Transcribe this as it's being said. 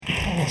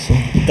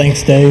Awesome.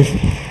 Thanks, Dave.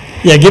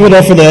 Yeah, give it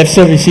up for the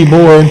FCWC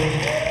board.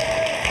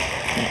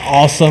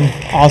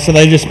 Awesome.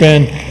 They've just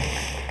been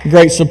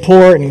great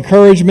support and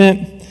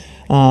encouragement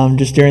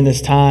just during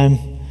this time.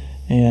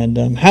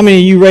 And how many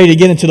of you ready to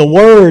get into the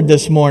Word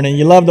this morning?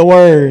 You love the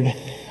Word.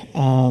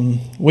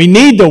 We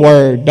need the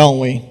Word, don't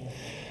we?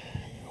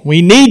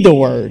 We need the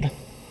Word.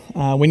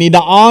 We need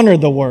to honor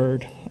the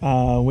Word.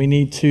 We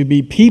need to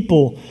be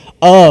people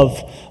of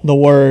the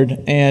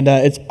Word. And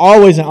it's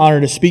always an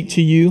honor to speak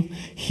to you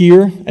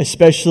here,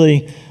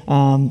 especially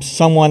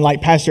someone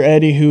like Pastor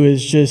Eddie, who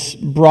has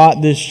just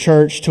brought this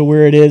church to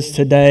where it is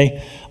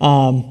today,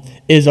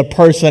 is a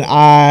person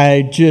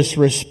I just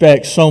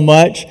respect so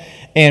much.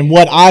 And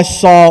what I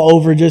saw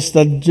over just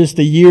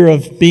a year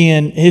of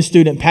being his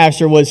student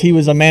pastor was he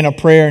was a man of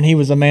prayer and he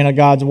was a man of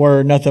God's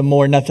Word, nothing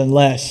more, nothing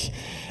less.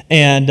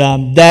 And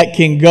that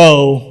can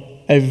go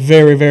a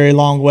very, very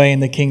long way in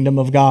the kingdom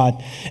of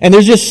God. And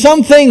there's just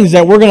some things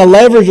that we're going to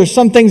leverage, or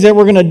some things that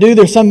we're going to do.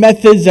 There's some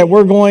methods that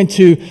we're going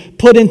to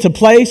put into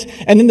place.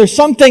 And then there's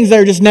some things that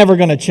are just never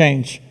going to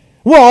change.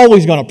 We're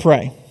always going to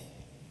pray.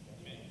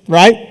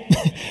 Right?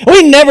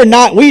 we never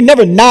not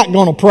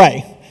going to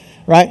pray.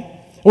 Right?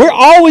 We're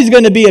always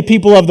going to be a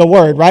people of the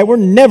Word. Right? We're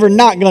never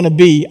not going to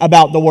be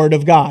about the Word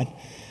of God.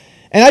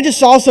 And I just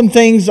saw some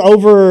things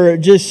over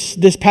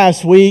just this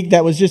past week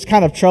that was just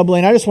kind of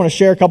troubling. I just want to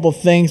share a couple of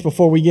things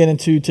before we get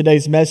into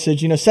today's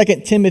message. 2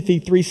 Timothy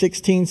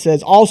 3:16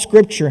 says, all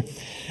Scripture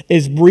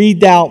is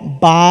breathed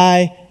out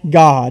by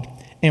God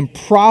and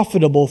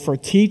profitable for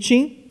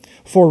teaching,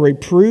 for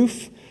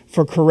reproof,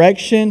 for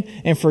correction,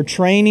 and for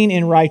training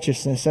in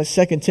righteousness. That's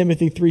 2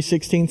 Timothy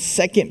 3:16.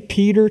 2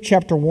 Peter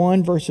chapter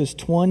 1, verses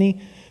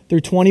 20 through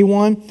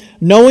 21.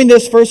 Knowing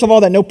this, first of all,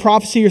 that no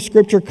prophecy or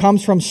Scripture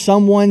comes from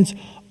someone's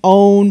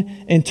own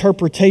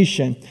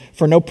interpretation.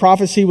 For no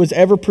prophecy was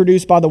ever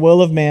produced by the will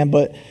of man,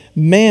 but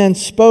man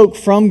spoke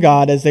from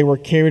God as they were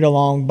carried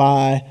along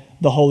by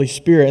the Holy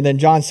Spirit. And then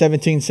John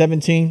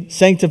 17:17,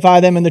 sanctify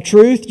them in the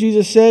truth,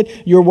 Jesus said,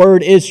 your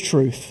word is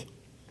truth.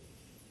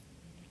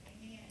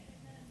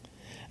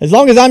 As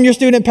long as I'm your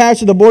student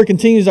pastor, the board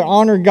continues to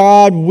honor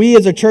God. We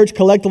as a church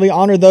collectively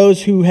honor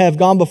those who have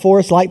gone before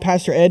us, like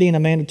Pastor Eddie and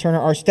Amanda Turner.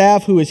 Our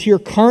staff, who is here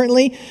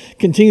currently,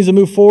 continues to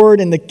move forward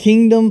in the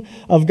kingdom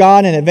of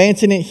God and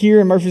advancing it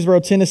here in Murfreesboro,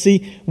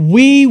 Tennessee.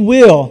 We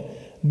will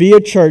be a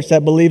church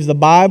that believes the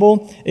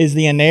Bible is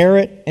the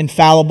inerrant,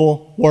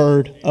 infallible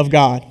Word of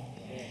God.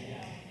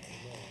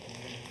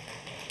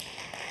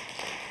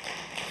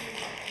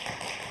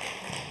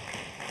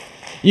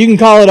 You can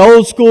call it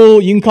old school.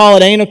 You can call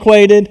it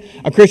antiquated.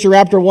 A Christian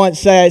rapper once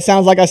said, it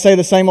sounds like I say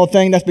the same old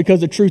thing. That's because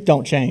the truth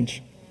don't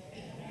change.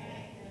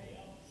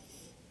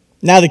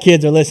 Now the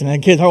kids are listening.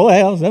 The kids are,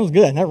 that was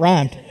good. That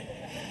rhymed.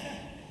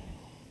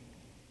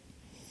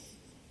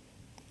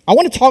 I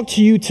want to talk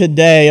to you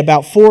today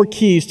about 4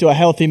 keys to a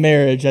healthy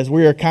marriage, as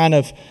we are kind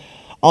of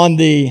on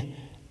the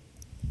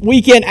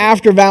weekend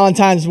after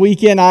Valentine's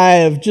weekend. I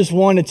have just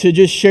wanted to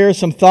just share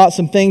some thoughts,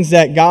 some things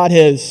that God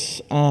has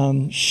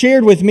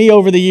shared with me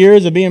over the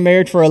years of being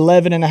married for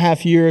 11 and a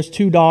half years,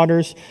 2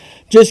 daughters,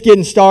 just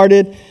getting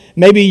started.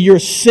 Maybe you're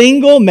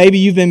single, maybe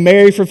you've been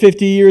married for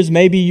 50 years,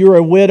 maybe you're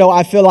a widow.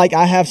 I feel like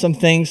I have some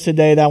things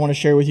today that I want to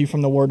share with you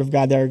from the Word of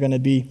God that are going to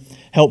be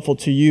helpful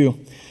to you.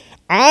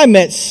 I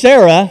met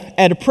Sarah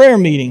at a prayer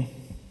meeting.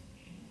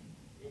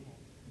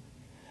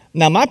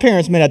 Now, my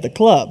parents met at the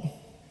club.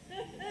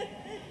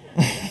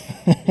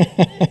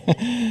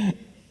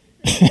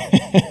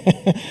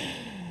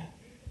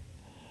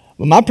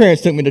 Well, my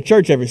parents took me to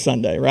church every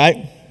Sunday,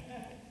 right?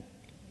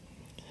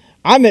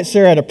 I met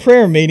Sarah at a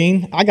prayer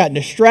meeting. I got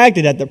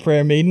distracted at the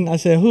prayer meeting. I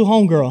said, "Who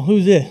homegirl?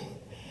 Who's it?"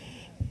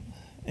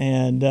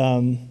 And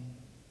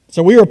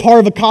so we were part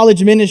of a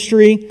college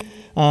ministry.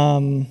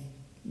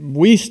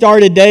 We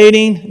started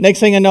dating. Next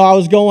thing I know, I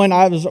was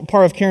a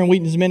part of Karen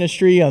Wheaton's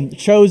ministry,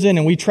 Chosen,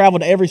 and we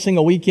traveled every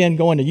single weekend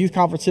going to youth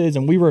conferences,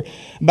 and we were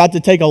about to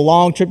take a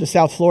long trip to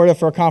South Florida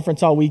for a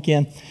conference all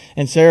weekend.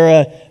 And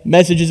Sarah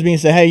messages me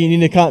and said, "Hey, you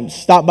need to come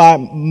stop by."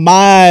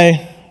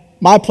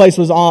 My place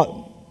was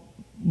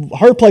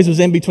her place was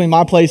in between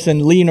my place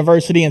and Lee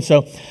University, and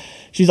so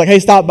she's like, "Hey,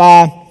 stop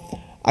by.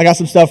 I got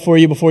some stuff for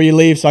you before you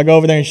leave." So I go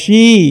over there, and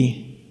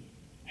she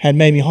had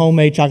made me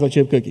homemade chocolate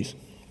chip cookies.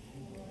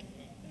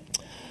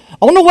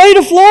 On the way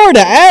to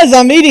Florida, as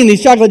I'm eating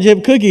these chocolate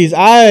chip cookies,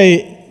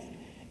 I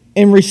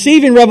am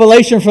receiving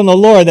revelation from the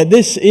Lord that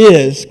this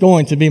is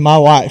going to be my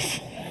wife.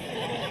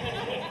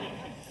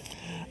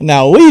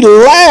 Now, we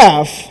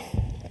laugh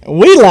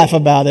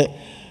about it,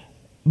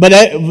 but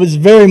it was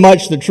very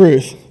much the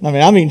truth. I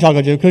mean, I'm eating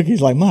chocolate chip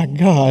cookies like, my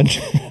God,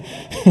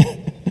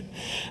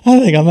 I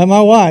think I met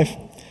my wife.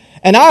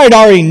 And I had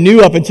already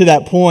knew up until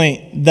that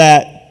point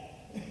that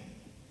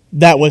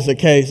was the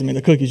case. I mean,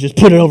 the cookies just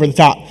put it over the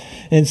top.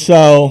 And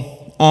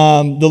so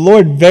the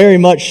Lord very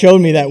much showed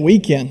me that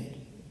weekend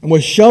and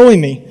was showing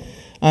me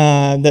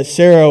that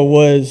Sarah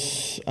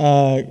was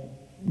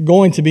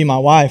going to be my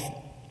wife.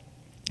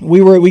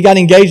 We got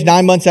engaged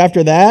 9 months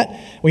after that.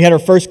 We had our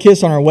first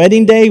kiss on our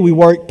wedding day. We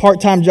worked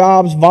part-time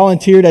jobs,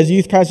 volunteered as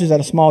youth pastors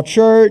at a small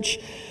church,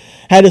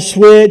 had to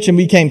switch and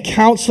became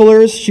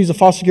counselors. She was a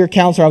foster care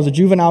counselor. I was a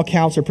juvenile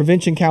counselor,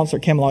 prevention counselor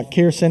at Camelot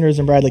Care Centers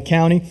in Bradley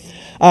County.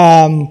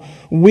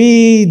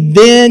 We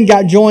then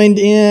got joined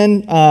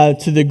in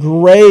to the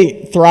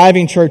great,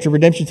 thriving Church of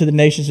Redemption to the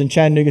Nations in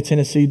Chattanooga,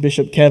 Tennessee,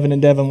 Bishop Kevin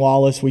and Devin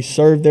Wallace. We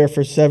served there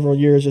for several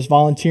years just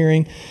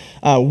volunteering.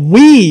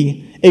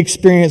 We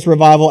experienced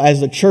revival as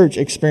the church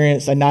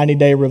experienced a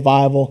 90-day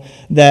revival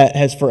that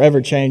has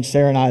forever changed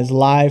Sarah and I's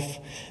life.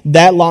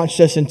 That launched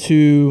us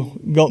into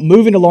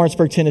moving to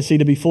Lawrenceburg, Tennessee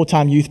to be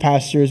full-time youth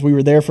pastors. We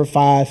were there for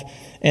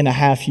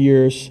 5.5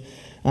 years.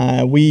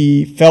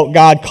 We felt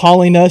God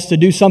calling us to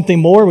do something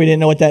more. We didn't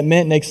know what that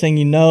meant. Next thing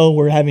you know,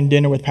 we're having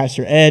dinner with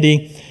Pastor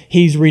Eddie.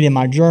 He's reading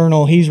my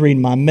journal. He's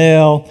reading my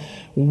mail.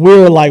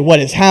 We're like,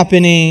 what is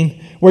happening?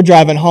 We're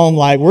driving home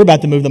like we're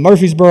about to move to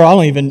Murfreesboro.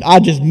 I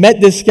just met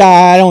this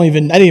guy. I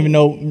didn't even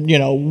know,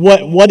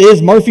 what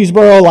is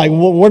Murfreesboro? Like,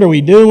 what are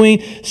we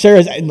doing?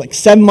 Sarah's like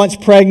 7 months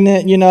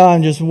pregnant,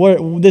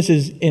 this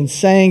is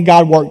insane.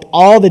 God worked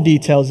all the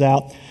details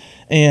out.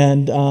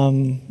 And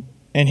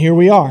here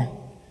we are.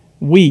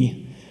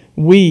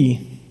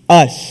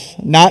 Us,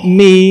 not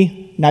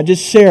me, not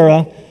just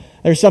Sarah.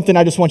 There's something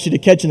I just want you to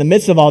catch in the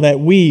midst of all that.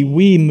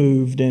 We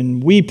moved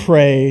and we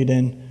prayed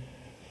and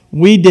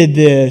we did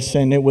this,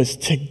 and it was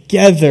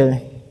together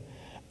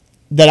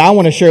that I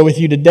want to share with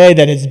you today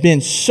that has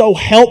been so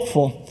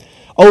helpful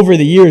over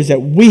the years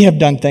that we have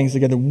done things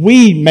together.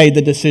 We made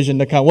the decision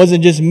to come. It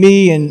wasn't just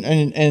me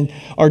and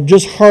or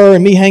just her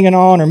and me hanging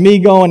on or me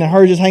going and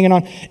her just hanging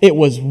on. It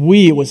was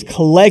we. It was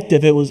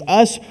collective. It was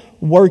us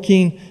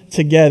working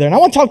together. And I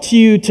want to talk to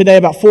you today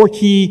about four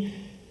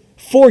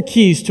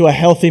keys to a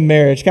healthy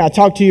marriage. Can I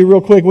talk to you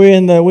real quick? We're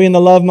in the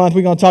love month.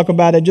 We're going to talk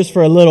about it just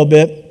for a little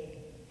bit.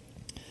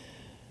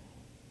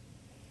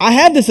 I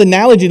had this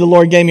analogy the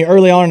Lord gave me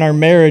early on in our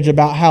marriage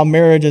about how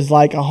marriage is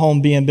like a home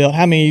being built.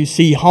 How many of you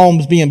see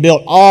homes being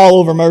built all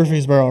over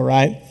Murfreesboro,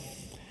 right?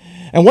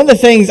 And one of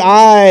the things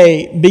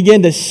I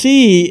begin to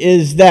see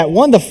is that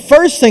one of the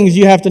first things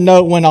you have to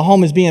note when a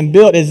home is being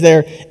built is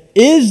there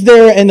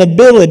an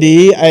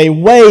ability, a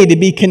way to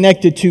be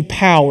connected to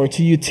power,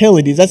 to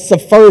utilities. That's the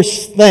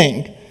first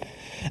thing.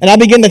 And I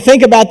begin to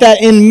think about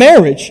that in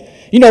marriage.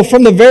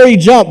 From the very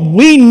jump,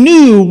 we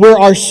knew where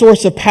our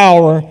source of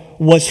power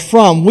was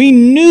from. We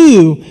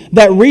knew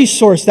that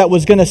resource that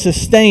was going to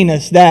sustain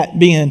us, that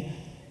being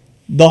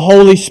the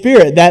Holy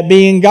Spirit, that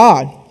being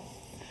God.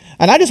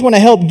 And I just want to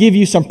help give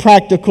you some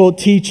practical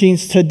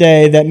teachings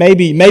today that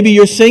maybe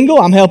you're single.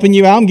 I'm helping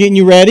you out. I'm getting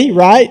you ready,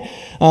 right?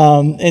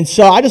 And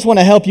so I just want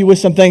to help you with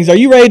some things. Are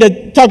you ready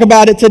to talk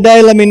about it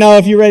today? Let me know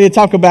if you're ready to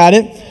talk about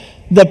it.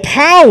 The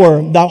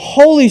power, the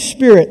Holy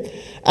Spirit,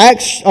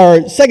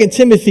 2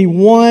 Timothy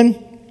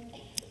 1,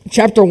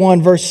 chapter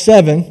 1, verse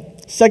 7.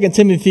 2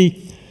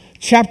 Timothy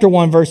chapter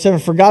 1, verse 7.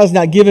 For God has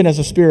not given us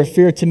a spirit of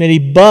fear,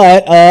 timidity,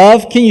 but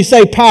of, can you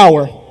say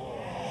power?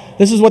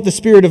 This is what the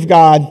Spirit of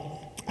God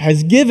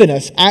has given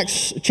us.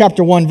 Acts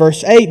chapter 1,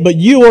 verse 8. But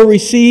you will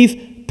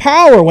receive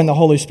power when the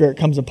Holy Spirit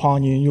comes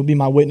upon you, and you'll be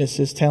my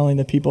witnesses, telling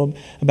the people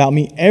about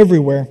me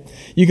everywhere.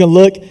 You can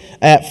look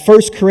at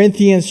 1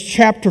 Corinthians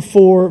chapter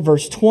 4,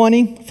 verse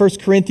 20. 1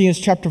 Corinthians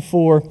chapter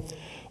 4,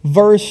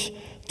 verse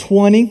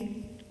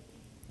 20.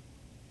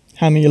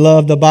 How many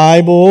love the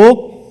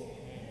Bible?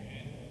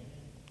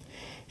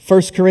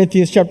 1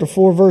 Corinthians chapter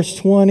 4, verse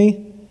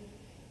 20.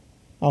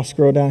 I'll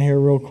scroll down here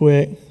real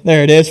quick.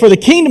 There it is. For the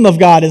kingdom of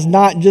God is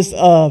not just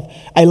a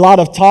lot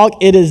of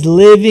talk. It is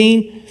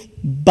living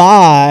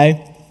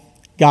by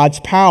God's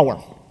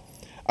power.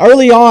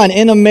 Early on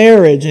in a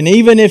marriage, and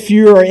even if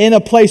you are in a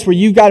place where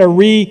you've got to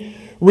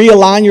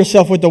realign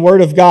yourself with the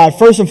Word of God,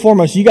 first and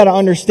foremost, you got to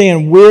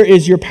understand where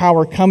is your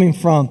power coming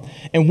from.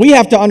 And we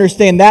have to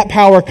understand that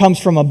power comes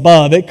from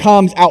above. It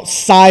comes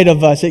outside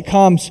of us. It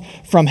comes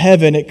from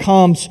heaven. It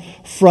comes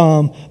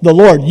from the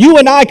Lord. You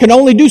and I can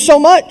only do so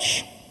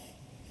much.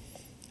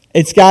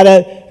 It's got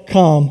to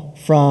come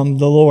from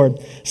the Lord.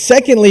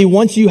 Secondly,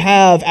 once you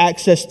have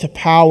access to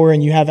power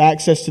and you have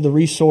access to the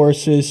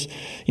resources,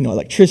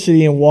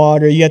 electricity and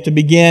water, you have to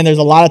begin. There's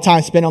a lot of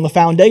time spent on the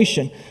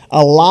foundation.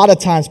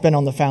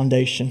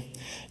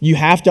 You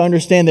have to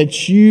understand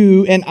that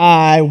you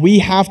and we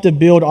have to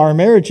build our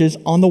marriages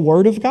on the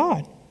Word of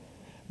God.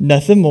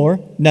 Nothing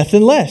more,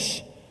 nothing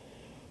less.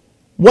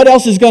 What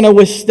else is going to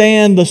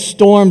withstand the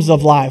storms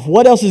of life?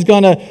 What else is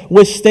going to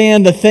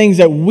withstand the things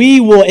that we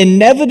will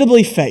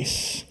inevitably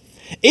face?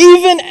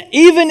 Even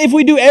if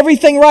we do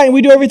everything right and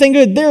we do everything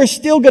good, there are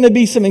still going to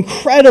be some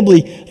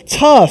incredibly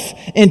tough,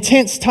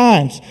 intense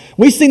times.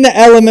 We've seen the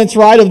elements,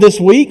 right, of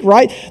this week,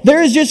 right?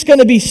 There is just going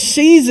to be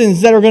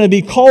seasons that are going to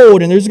be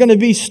cold, and there's going to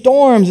be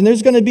storms, and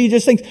there's going to be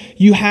just things.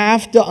 You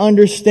have to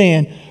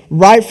understand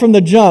right from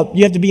the jump,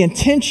 you have to be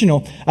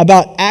intentional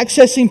about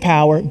accessing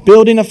power,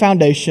 building a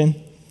foundation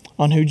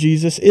on who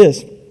Jesus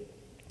is.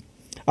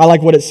 I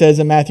like what it says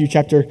in Matthew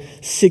chapter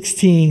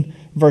 16,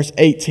 verse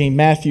 18.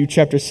 Matthew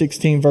chapter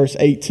 16, verse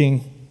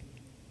 18.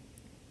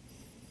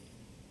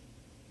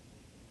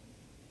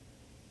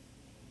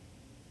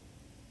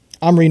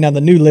 I'm reading out the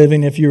New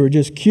Living if you were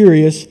just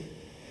curious.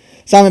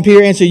 Simon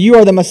Peter answered, "You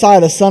are the Messiah,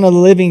 the Son of the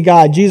living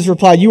God." Jesus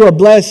replied, "You are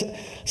blessed,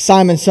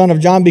 Simon, son of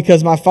John,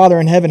 because my Father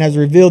in heaven has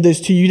revealed this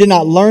to you. You did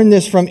not learn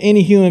this from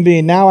any human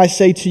being. Now I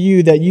say to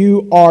you that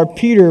you are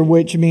Peter,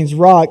 which means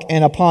rock,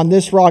 and upon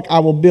this rock I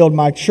will build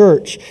my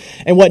church."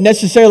 And what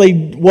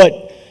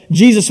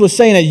Jesus was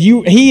saying that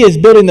he is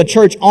building the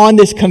church on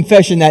this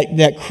confession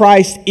that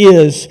Christ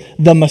is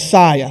the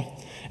Messiah.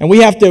 And we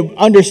have to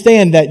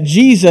understand that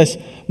Jesus,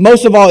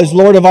 most of all, is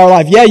Lord of our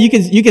life. Yeah, you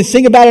can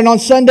sing about it on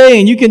Sunday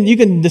and you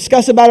can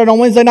discuss about it on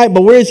Wednesday night,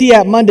 but where is he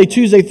at Monday,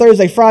 Tuesday,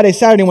 Thursday, Friday,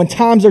 Saturday when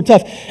times are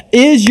tough?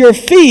 Is your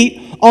feet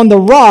on the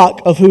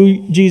rock of who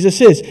Jesus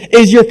is?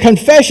 Is your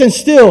confession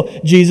still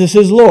Jesus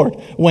is Lord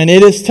when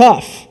it is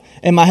tough?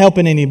 Am I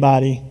helping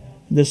anybody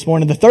this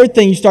morning? The third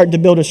thing, you start to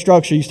build a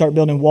structure. You start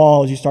building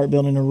walls. You start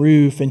building a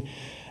roof. And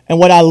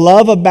what I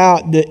love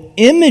about the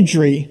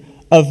imagery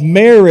of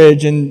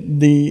marriage and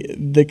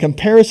the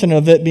comparison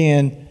of it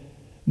being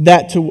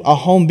that to a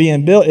home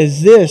being built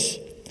is this: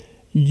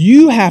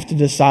 you have to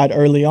decide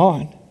early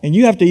on, and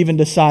you have to even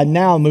decide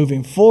now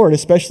moving forward,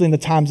 especially in the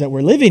times that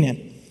we're living in,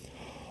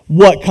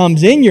 what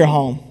comes in your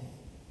home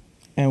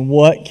and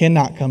what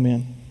cannot come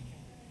in.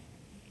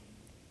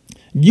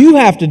 You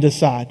have to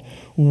decide.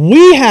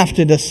 We have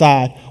to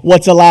decide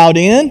what's allowed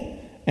in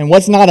and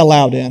what's not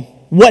allowed in.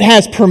 What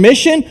has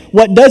permission,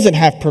 what doesn't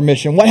have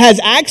permission. What has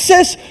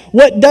access,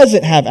 what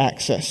doesn't have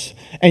access.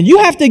 And you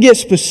have to get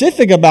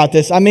specific about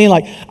this. I mean,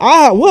 like,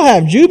 we'll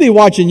have Juby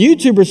watching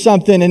YouTube or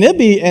something, and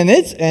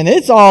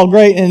it's all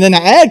great, and then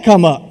an ad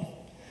come up,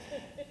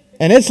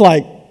 and it's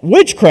like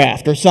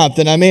witchcraft or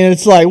something. I mean,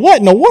 it's like, what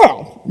in the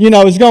world,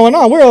 is going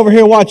on? We're over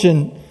here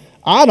watching,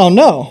 I don't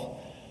know,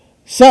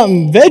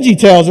 something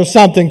VeggieTales or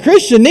something,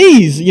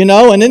 Christianese,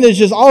 and then it's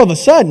just all of a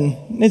sudden,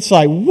 it's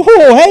like,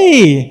 whoa,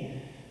 hey.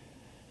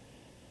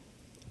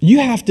 You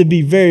have to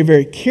be very,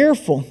 very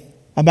careful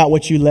about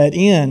what you let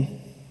in.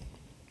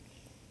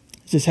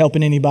 Is this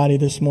helping anybody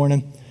this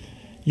morning?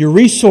 Your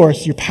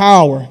resource, your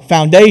power,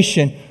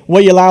 foundation,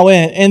 what you allow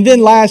in. And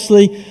then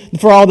lastly,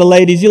 for all the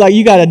ladies,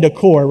 you got to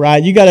decor,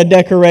 right? You got to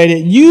decorate it.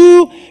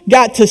 You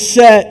got to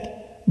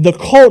set the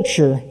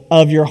culture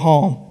of your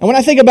home. And when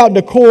I think about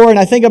decor and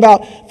I think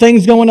about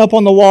things going up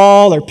on the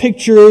wall or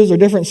pictures or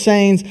different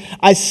sayings,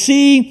 I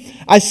see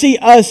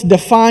us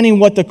defining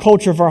what the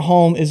culture of our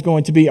home is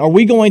going to be. Are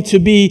we going to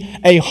be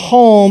a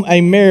home,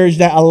 a marriage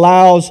that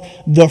allows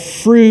the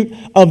fruit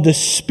of the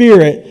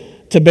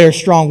Spirit to bear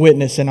strong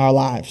witness in our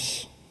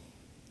lives?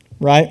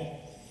 Right?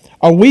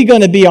 Are we going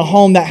to be a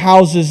home that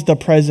houses the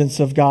presence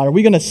of God?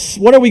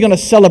 What are we going to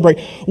celebrate?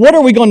 What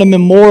are we going to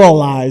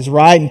memorialize,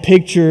 right? In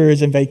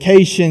pictures and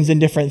vacations and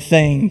different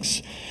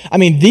things. I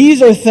mean,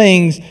 these are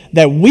things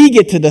that we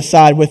get to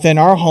decide within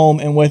our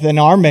home and within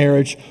our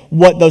marriage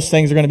what those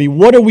things are going to be.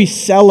 What are we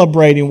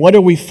celebrating? What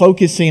are we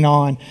focusing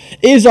on?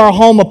 Is our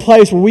home a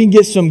place where we can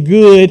get some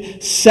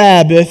good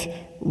Sabbath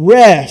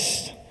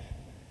rest?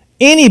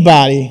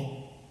 Anybody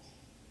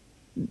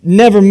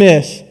never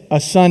miss a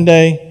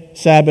Sunday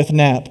Sabbath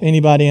nap?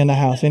 Anybody in the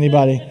house?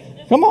 Anybody?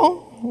 Come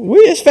on.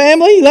 We as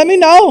family. Let me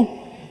know.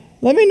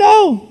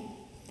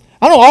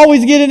 I don't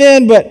always get it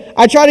in, but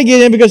I try to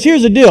get in because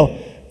here's the deal.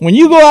 When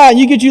you go out and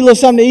you get you a little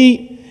something to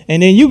eat,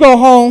 and then you go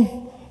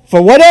home,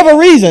 for whatever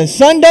reason,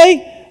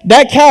 Sunday,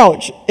 that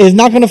couch is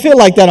not going to feel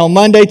like that on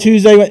Monday,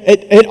 Tuesday.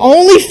 It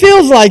only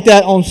feels like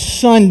that on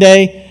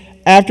Sunday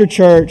after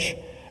church,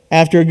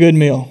 after a good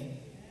meal.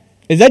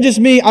 Is that just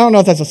me? I don't know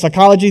if that's a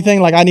psychology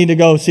thing, like I need to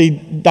go see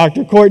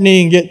Dr.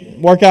 Courtney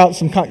and work out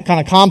some kind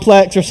of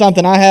complex or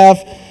something I have.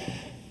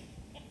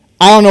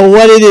 I don't know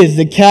what it is.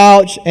 The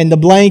couch and the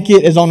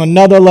blanket is on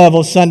another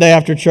level Sunday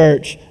after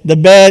church. The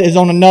bed is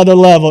on another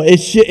level. It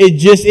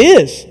just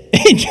is.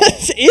 It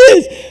just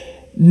is.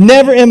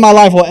 Never in my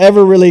life will I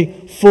ever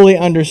really fully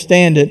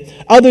understand it,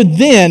 other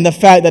than the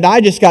fact that I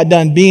just got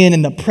done being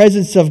in the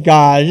presence of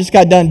God. I just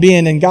got done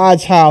being in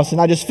God's house, and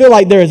I just feel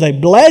like there is a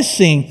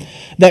blessing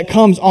that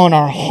comes on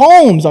our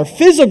homes, our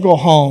physical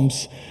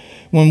homes,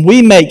 when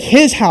we make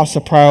His house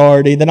a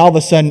priority. Then all of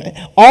a sudden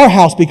our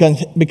house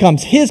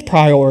becomes His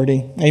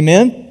priority.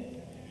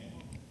 Amen?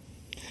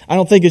 I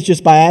don't think it's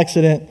just by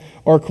accident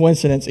or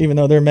coincidence, even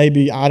though there may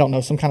be, I don't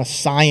know, some kind of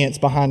science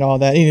behind all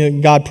that.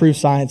 God proves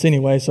science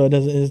anyway, so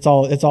it's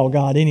all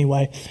God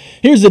anyway.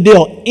 Here's the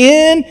deal.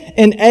 In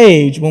an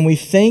age when we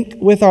think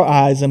with our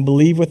eyes and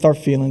believe with our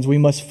feelings, we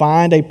must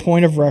find a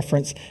point of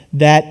reference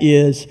that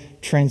is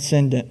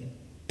transcendent,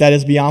 that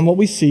is beyond what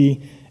we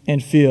see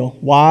and feel.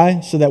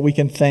 Why? So that we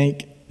can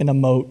think and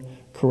emote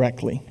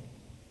correctly.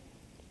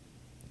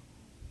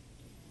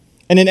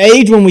 In an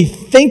age when we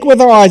think with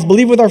our eyes,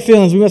 believe with our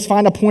feelings, we must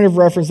find a point of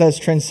reference that is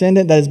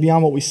transcendent, that is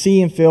beyond what we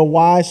see and feel.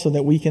 Why? So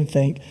that we can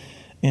think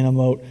and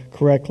emote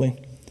correctly.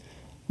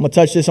 I'm going to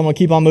touch this. I'm going to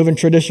keep on moving.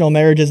 Traditional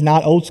marriage is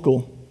not old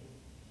school.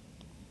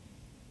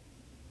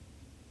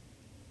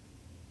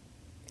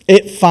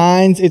 It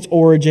finds its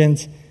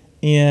origins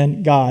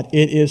in God.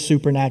 It is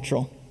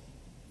supernatural.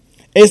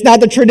 It's not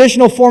the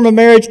traditional form of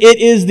marriage. It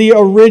is the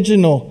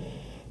original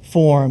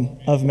form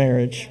of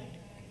marriage.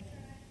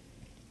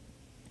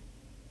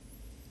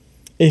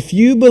 If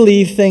you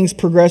believe things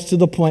progress to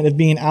the point of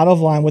being out of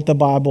line with the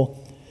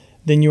Bible,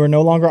 then you are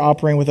no longer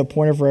operating with a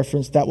point of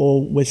reference that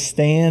will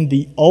withstand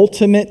the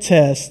ultimate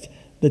test,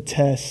 the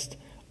test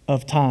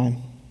of time.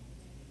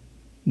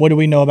 What do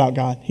we know about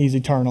God? He's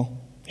eternal.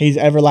 He's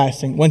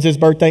everlasting. When's his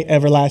birthday?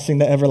 Everlasting,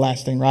 the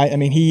everlasting, right? I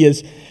mean, he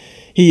is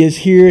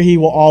here. He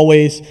will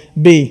always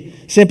be.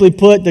 Simply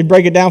put, they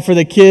break it down for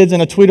the kids in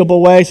a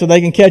tweetable way so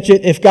they can catch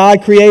it. If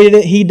God created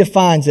it, he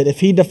defines it. If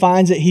he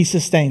defines it, he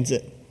sustains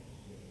it.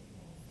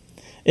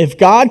 If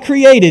God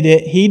created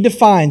it, he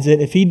defines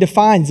it. If he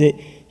defines it,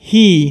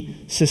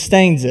 he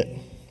sustains it.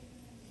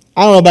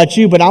 I don't know about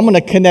you, but I'm going to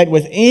connect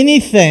with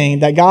anything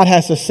that God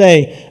has to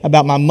say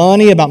about my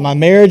money, about my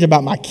marriage,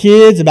 about my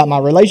kids, about my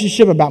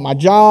relationship, about my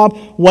job.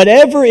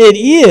 Whatever it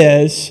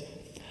is,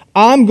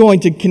 I'm going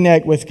to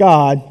connect with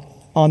God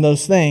on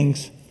those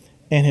things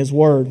and his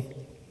word.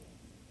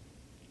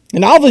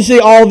 And obviously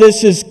all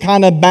this is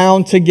kind of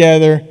bound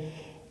together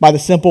by the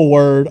simple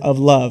word of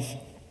love.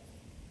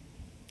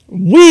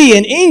 We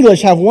in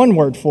English have one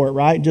word for it,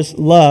 right? Just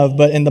love.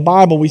 But in the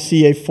Bible we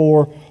see a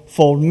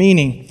fourfold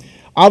meaning.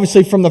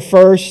 Obviously from the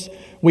first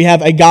we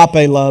have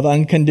agape love,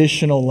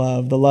 unconditional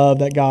love, the love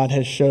that God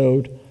has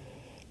showed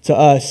to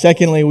us.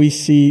 Secondly, we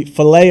see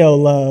phileo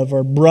love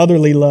or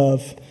brotherly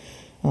love.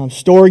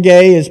 Storge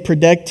is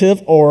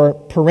protective or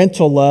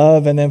parental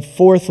love. And then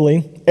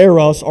fourthly,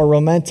 eros or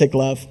romantic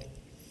love.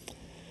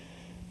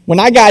 When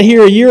I got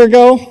here a year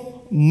ago,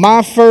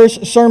 my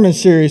first sermon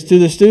series to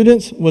the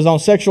students was on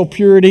sexual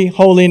purity,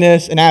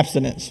 holiness, and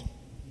abstinence.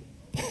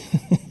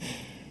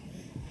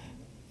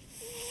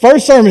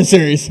 First sermon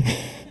series.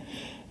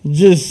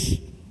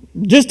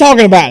 Just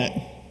talking about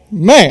it.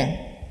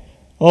 Man.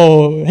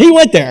 Oh, he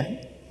went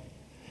there.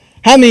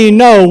 How many of you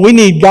know we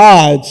need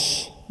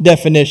God's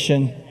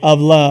definition of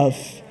love,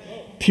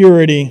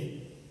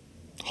 purity,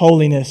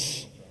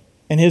 holiness,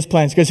 and his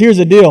plans? Because here's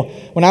the deal.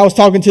 When I was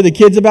talking to the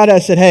kids about it, I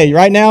said, hey,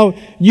 right now,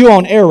 you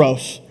on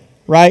eros,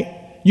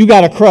 right? You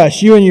got a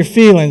crush. You and your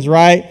feelings,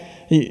 right?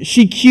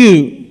 She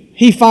cute.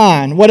 He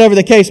fine. Whatever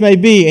the case may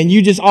be. And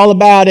you just all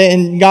about it.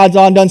 And God's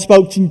all done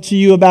spoke to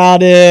you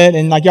about it.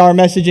 And like y'all are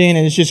messaging.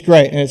 And it's just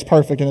great. And it's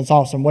perfect. And it's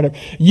awesome. Whatever.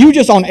 You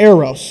just on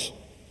eros.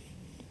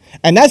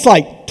 And that's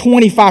like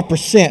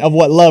 25% of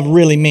what love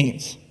really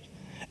means.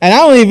 And I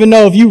don't even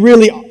know if you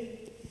really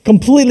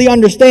completely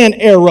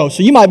understand eros.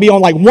 So you might be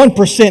on like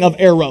 1% of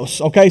eros,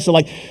 okay? So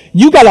like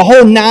you got a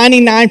whole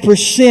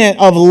 99%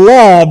 of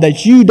love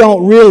that you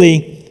don't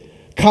really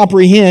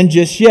comprehend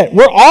just yet.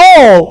 We're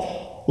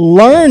all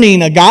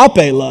learning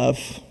agape love.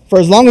 For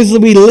as long as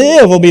we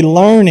live, we'll be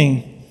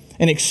learning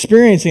and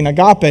experiencing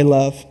agape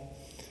love.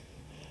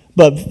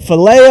 But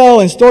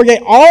phileo and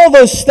storge, all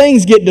those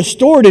things get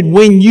distorted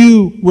when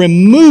you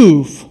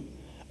remove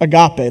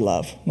agape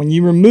love, when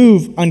you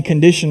remove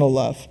unconditional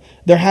love.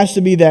 There has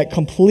to be that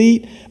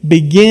complete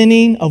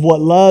beginning of what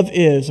love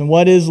is. And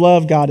what is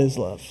love? God is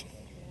love.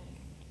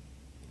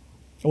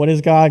 What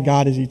is God?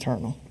 God is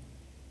eternal.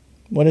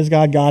 What is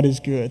God? God is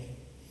good.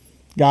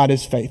 God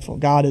is faithful.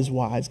 God is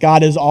wise.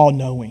 God is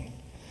all-knowing.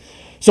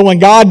 So when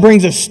God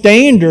brings a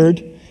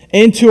standard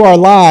into our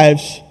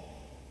lives,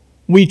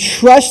 we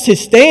trust his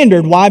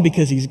standard. Why?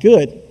 Because he's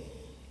good.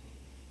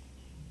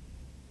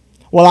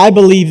 Well, I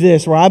believe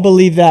this, or I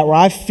believe that, or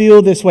I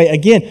feel this way.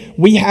 Again,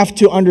 we have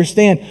to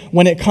understand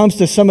when it comes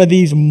to some of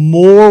these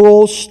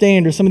moral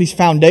standards, some of these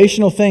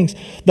foundational things,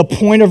 the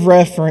point of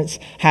reference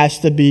has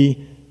to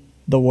be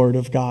the Word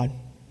of God.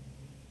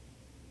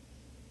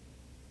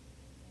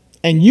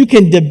 And you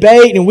can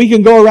debate and we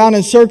can go around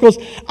in circles.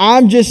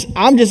 I'm just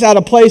at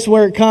a place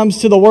where it comes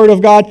to the Word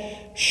of God.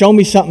 Show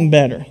me something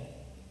better.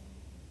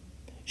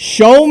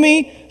 Show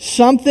me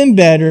something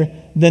better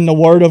than the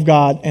Word of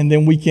God, and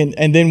then we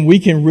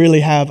can really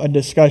have a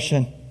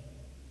discussion.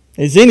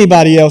 Is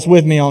anybody else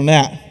with me on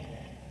that?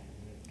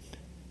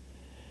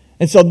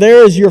 And so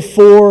there is your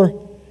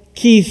 4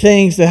 key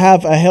things to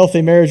have a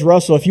healthy marriage.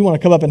 Russell, if you want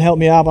to come up and help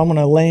me out, I'm going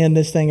to land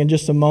this thing in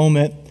just a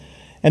moment.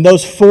 And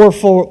those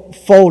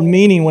 4-fold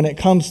meaning when it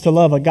comes to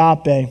love: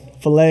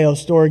 agape, phileo,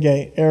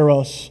 storge,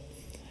 eros.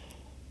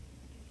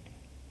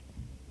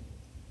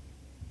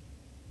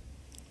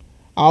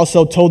 I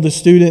also told the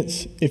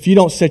students, if you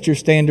don't set your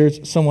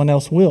standards, someone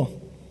else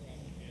will.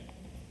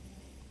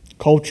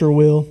 Culture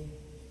will.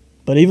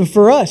 But even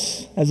for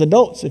us as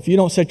adults, if you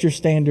don't set your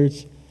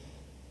standards,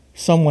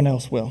 someone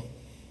else will.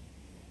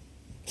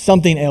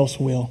 Something else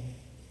will.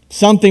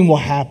 Something will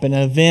happen,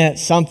 an event,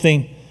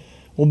 something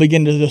will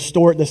begin to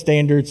distort the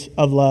standards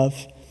of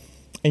love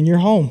in your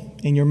home,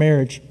 in your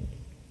marriage.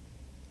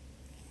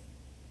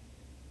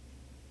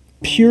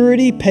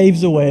 Purity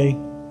paves the way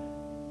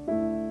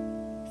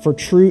for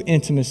true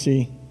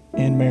intimacy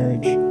in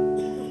marriage.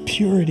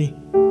 Purity.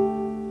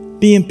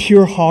 Being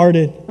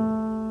pure-hearted.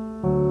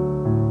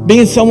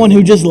 Being someone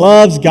who just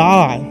loves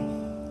God.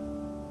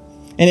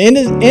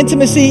 And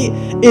intimacy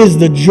is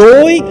the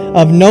joy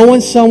of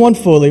knowing someone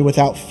fully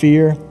without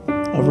fear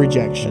of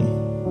rejection.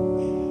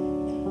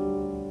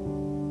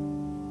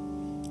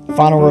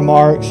 Final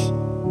remarks,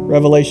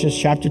 Revelation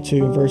chapter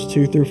 2, verse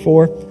 2 through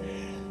 4.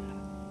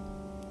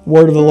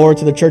 Word of the Lord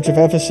to the church of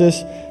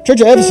Ephesus.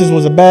 Church of Ephesus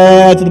was a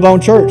bad to the bone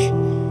church.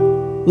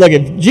 Look,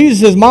 if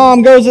Jesus'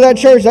 mom goes to that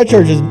church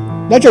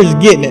is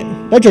getting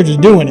it. That church is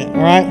doing it,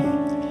 all right?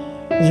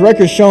 There's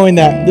records showing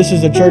that this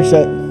is a church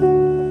that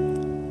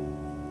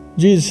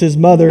Jesus'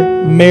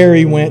 mother,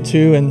 Mary, went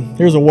to, and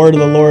here's a word of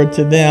the Lord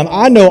to them.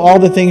 I know all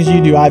the things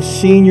you do. I've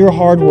seen your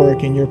hard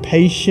work and your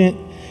patient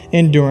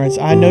endurance.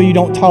 I know you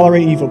don't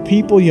tolerate evil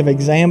people. You have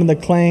examined the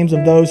claims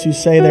of those who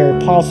say they are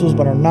apostles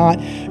but are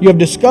not. You have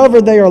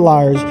discovered they are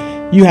liars.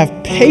 You have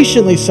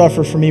patiently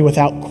suffered for me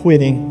without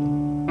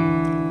quitting.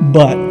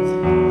 But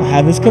I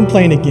have this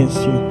complaint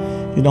against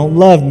you. You don't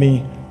love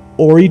me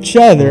or each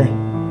other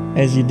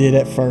as you did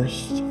at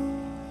first.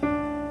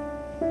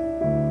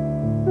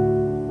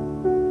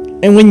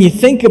 And when you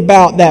think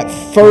about that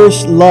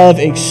first love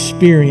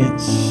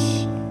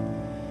experience,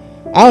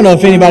 I don't know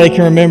if anybody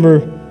can remember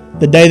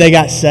the day they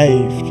got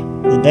saved,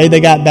 the day they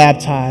got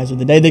baptized, or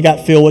the day they got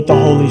filled with the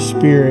Holy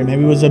Spirit.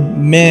 Maybe it was a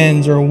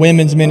men's or a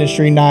women's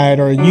ministry night,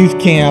 or a youth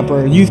camp,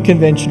 or a youth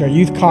convention, or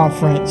youth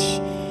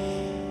conference.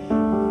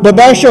 But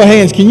by show of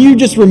hands, can you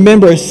just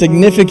remember a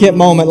significant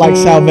moment like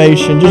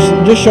salvation?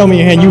 Just show me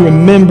your hand. You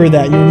remember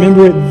that. You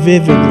remember it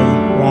vividly,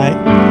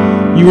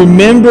 right? You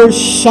remember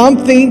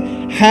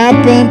something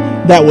happened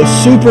that was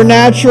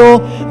supernatural,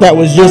 that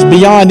was just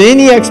beyond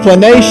any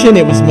explanation.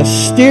 It was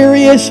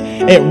mysterious.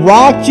 It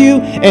rocked you,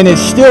 and it's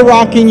still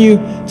rocking you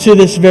to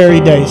this very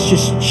day. It's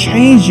just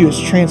changed you. It's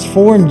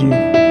transformed you.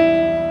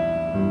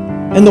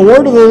 And the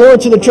word of the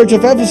Lord to the church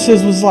of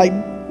Ephesus was like,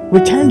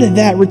 return to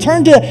that.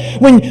 Return to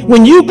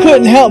when you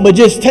couldn't help but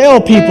just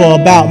tell people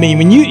about me.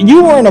 When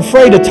you weren't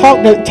afraid to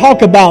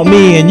talk about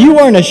me, and you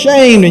weren't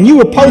ashamed, and you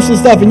were posting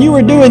stuff, and you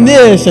were doing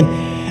this,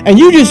 and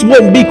you just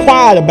wouldn't be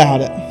quiet about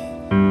it.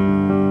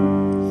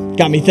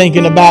 Got me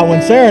thinking about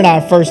when Sarah and I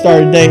first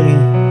started dating,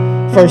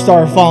 first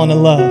started falling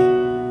in love.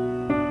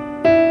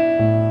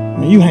 I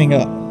mean, you hang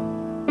up.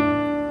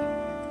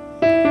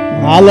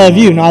 No, I love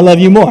you. No, I love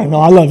you more.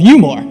 No, I love you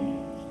more.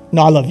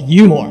 No, I love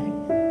you more. I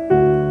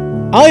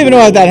don't even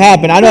know how that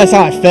happened. I know that's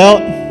how I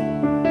felt.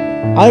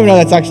 I don't even know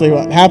that's actually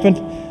what happened.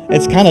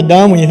 It's kind of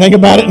dumb when you think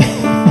about it.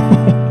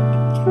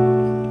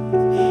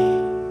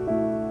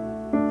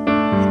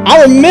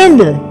 I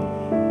remember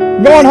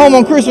going home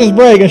on Christmas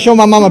break and showing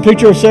my mom a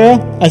picture of Sarah.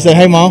 I said,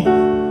 hey, Mom.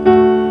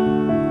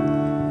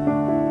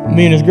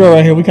 Me and this girl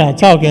right here, we kind of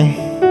talking.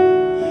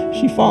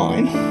 She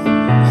fine.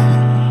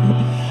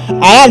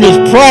 And I'm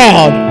just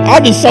proud.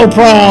 I'm just so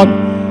proud.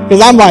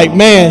 Because I'm like,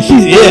 man,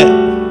 she's it.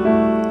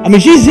 I mean,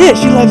 she's it.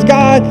 She loves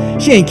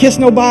God. She ain't kissed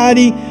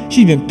nobody.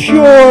 She's been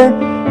pure.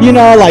 You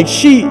know,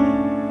 she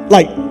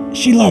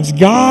loves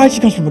God. She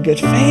comes from a good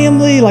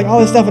family. Like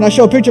all this stuff. And I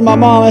show a picture of my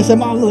mom. I said,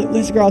 Mom, look,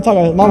 this girl I'm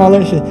talking about. Mom,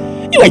 look. She said,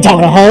 you ain't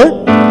talking to her.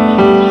 I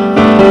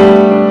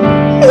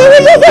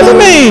said, what does that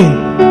mean?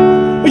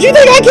 But you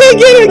think I can't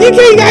get it?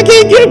 I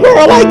can't get a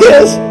girl like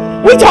this?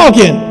 We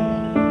talking.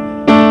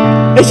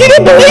 And she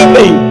didn't believe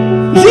me.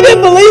 She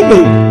didn't believe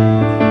me.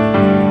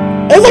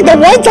 It was like the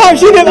one time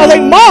she didn't. I was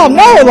like, Mom,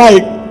 no,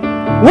 like,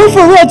 we're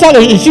for real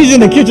talking. And she's in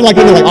the kitchen like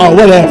oh,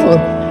 whatever.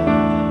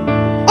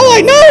 I'm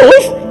like, no. I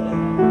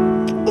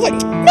was like,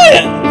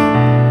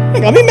 man,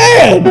 that got me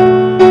mad.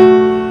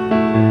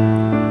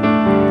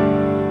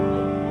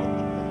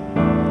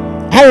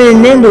 I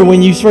remember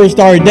when you first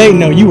started dating,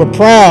 though, you were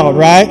proud,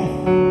 right?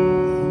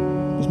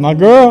 That's my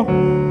girl.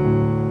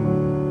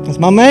 That's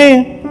my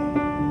man.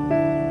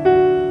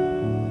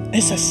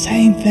 It's the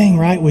same thing,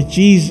 right, with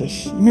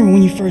Jesus. You remember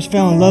when you first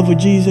fell in love with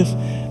Jesus?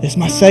 It's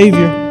my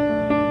Savior.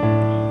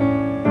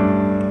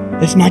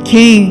 It's my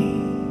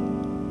King.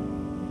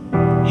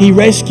 He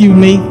rescued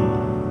me.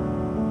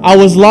 I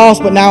was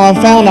lost, but now I'm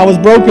found. I was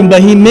broken,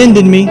 but He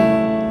mended me.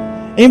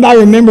 Anybody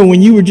remember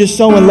when you were just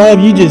so in love,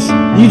 you just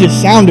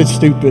sounded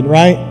stupid,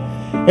 right?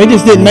 It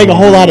just didn't make a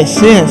whole lot of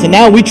sense. And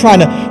now we trying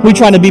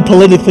to be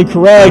politically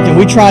correct, and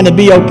we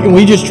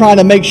just trying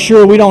to make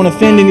sure we don't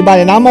offend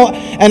anybody. And I'm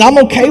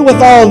okay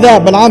with all of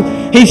that, but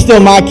He's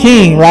still my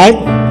King, right?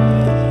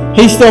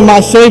 He's still my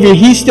Savior.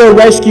 He still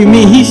rescued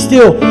me. He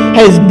still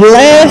has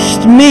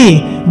blessed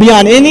me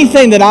beyond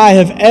anything that I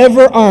have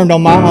ever earned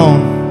on my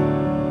own.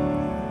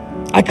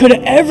 I could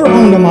have ever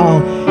earned on my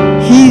own.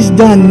 He's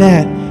done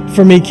that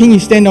for me. Can you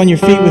stand on your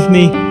feet with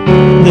me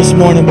this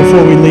morning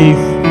before we leave?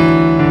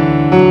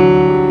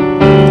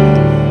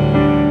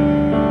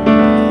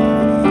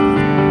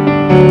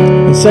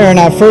 When Sarah and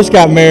I first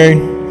got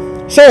married,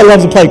 Sarah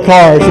loves to play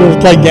cards. She loves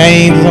to play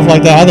games and stuff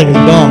like that. I think it's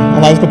dumb.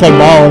 I'm like, let's go play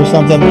ball or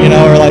something,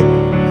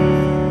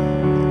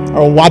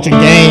 or watch a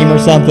game or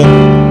something.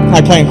 I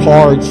like playing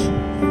cards.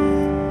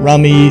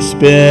 Rummy,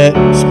 spit,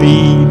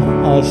 speed,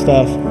 all that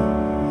stuff.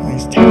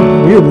 These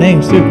terrible, weird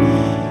names too.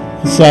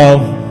 So,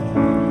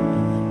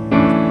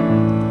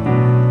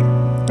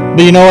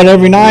 but you know what?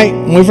 Every night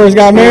when we first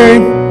got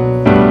married,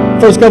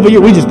 first couple of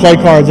years, we just play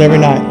cards every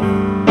night.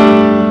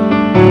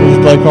 We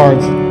just play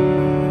cards.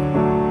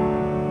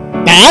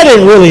 Now, I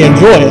didn't really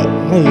enjoy it.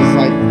 It was just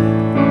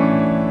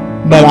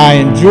but I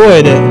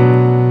enjoyed it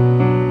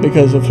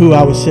because of who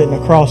I was sitting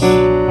across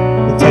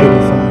the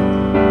table from.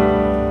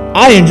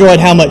 I enjoyed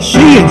how much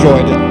she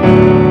enjoyed it.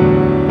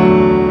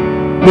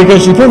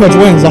 Because she pretty much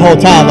wins the whole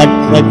time.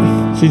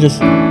 Like she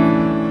just,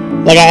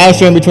 like I asked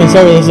her in between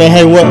services, I said,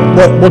 hey,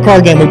 what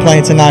card game are we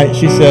playing tonight?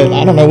 She said,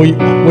 I don't know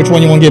which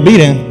one you want to get beat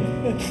in.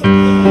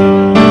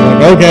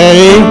 I was like,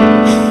 okay,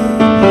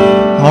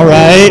 all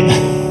right.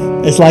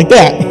 It's like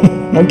that.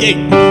 Okay.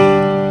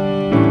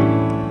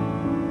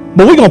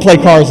 But we're going to play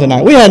cards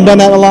tonight. We hadn't done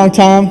that in a long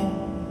time.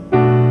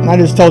 And I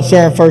just told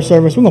Sarah in first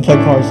service, we're going to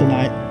play cards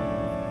tonight.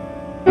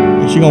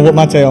 And she's going to whoop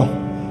my tail.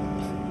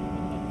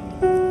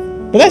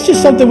 But that's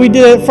just something we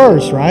did at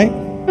first, right?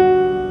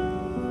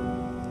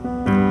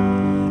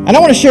 And I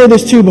want to share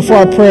this too before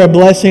I pray a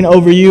blessing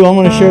over you. I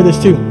want to share this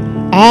too.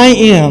 I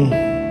am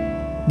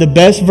the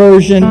best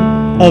version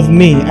of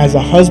me as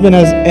a husband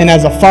and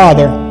as a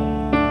father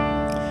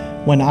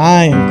when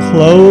I am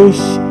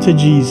close to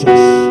Jesus.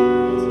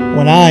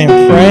 When I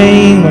am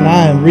praying, when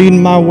I am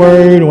reading my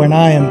word, when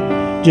I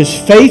am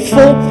just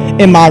faithful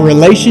in my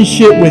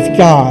relationship with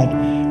God.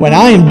 When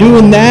I am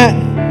doing that,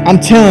 I'm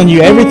telling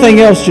you, everything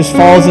else just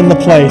falls into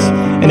place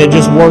and it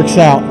just works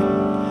out.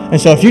 And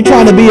so if you're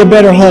trying to be a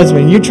better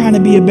husband, you're trying to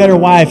be a better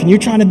wife, and you're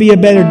trying to be a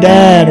better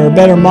dad or a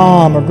better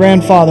mom or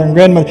grandfather and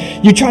grandmother,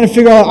 you're trying to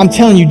figure out, I'm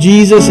telling you,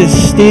 Jesus is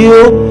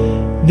still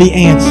the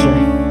answer.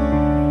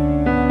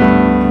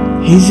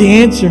 He's the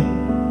answer.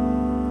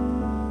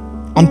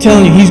 I'm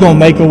telling you, He's going to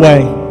make a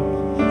way.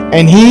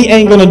 And He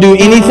ain't going to do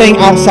anything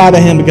outside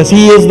of Him because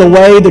He is the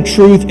way, the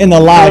truth, and the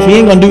life. He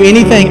ain't going to do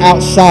anything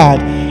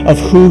outside of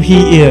who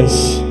He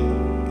is.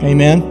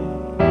 Amen.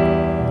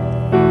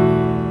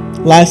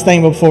 Last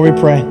thing before we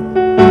pray.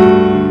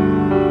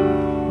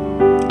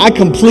 I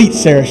complete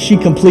Sarah. She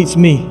completes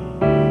me.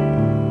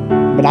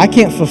 But I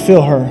can't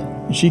fulfill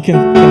her. She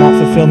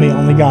cannot fulfill me.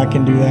 Only God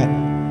can do that.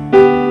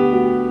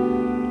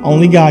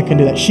 Only God can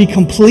do that. She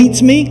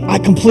completes me. I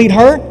complete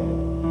her.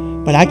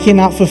 But I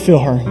cannot fulfill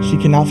her. She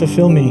cannot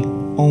fulfill me.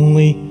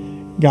 Only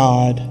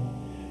God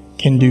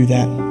can do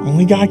that.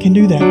 Only God can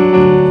do that.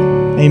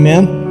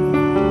 Amen.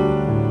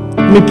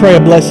 Let me pray a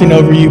blessing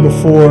over you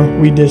before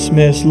we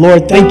dismiss.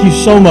 Lord, thank you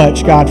so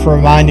much, God, for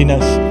reminding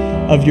us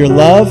of your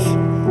love.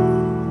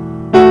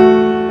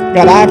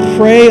 God, I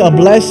pray a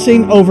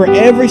blessing over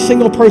every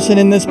single person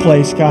in this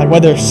place, God,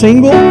 whether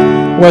single,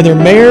 whether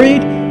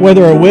married,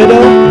 whether a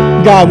widow.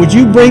 God, would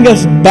you bring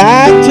us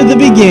back to the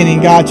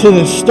beginning, God, to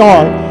the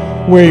start,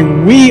 where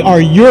we are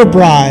your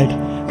bride,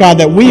 God,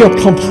 that we are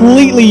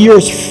completely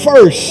yours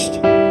first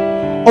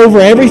over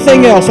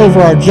everything else, over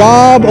our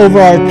job, over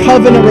our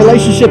covenant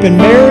relationship and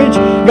marriage.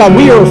 God,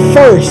 we are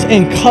first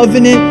in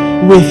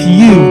covenant with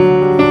you.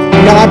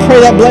 God, I pray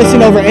that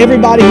blessing over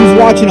everybody who's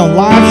watching on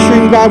live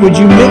stream. God, would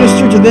you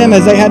minister to them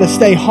as they had to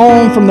stay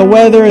home from the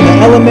weather and the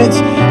elements?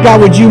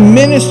 God, would you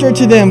minister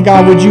to them?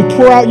 God, would you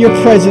pour out your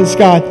presence,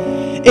 God,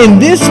 in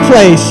this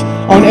place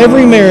on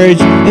every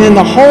marriage and in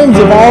the homes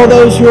of all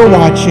those who are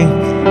watching.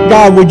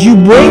 God, would you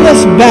bring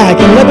us back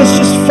and let us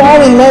just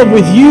fall in love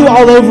with you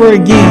all over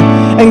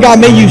again. And God,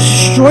 may you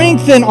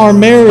strengthen our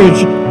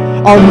marriages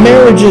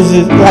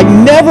like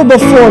never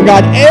before,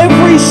 God.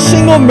 Every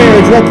single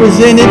marriage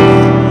represented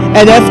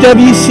at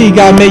FWC,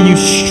 God, may you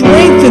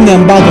strengthen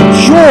them by the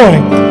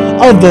joy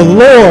of the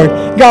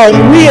Lord. God,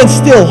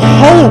 reinstill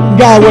hope,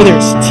 God, where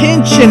there's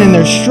tension and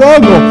there's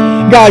struggle.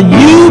 God,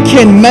 you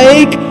can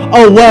make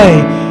a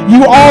way.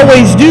 You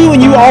always do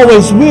and you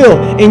always will.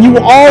 And you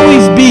will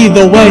always be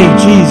the way,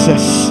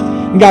 Jesus.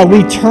 God,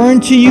 we turn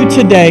to you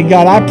today.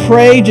 God, I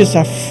pray just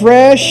a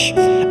fresh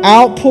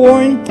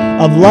outpouring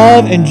of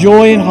love and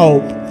joy and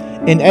hope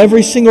in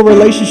every single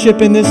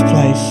relationship in this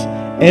place,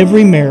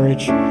 every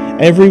marriage,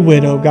 every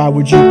widow. God,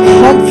 would you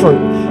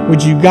comfort,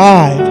 would you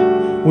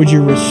guide, would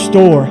you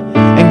restore?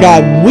 And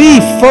God, we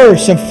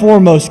first and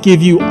foremost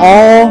give you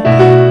all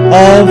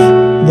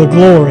of the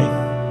glory.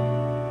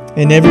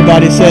 And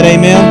everybody said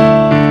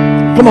amen.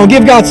 Come on,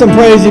 give God some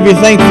praise if you're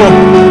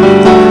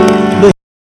thankful.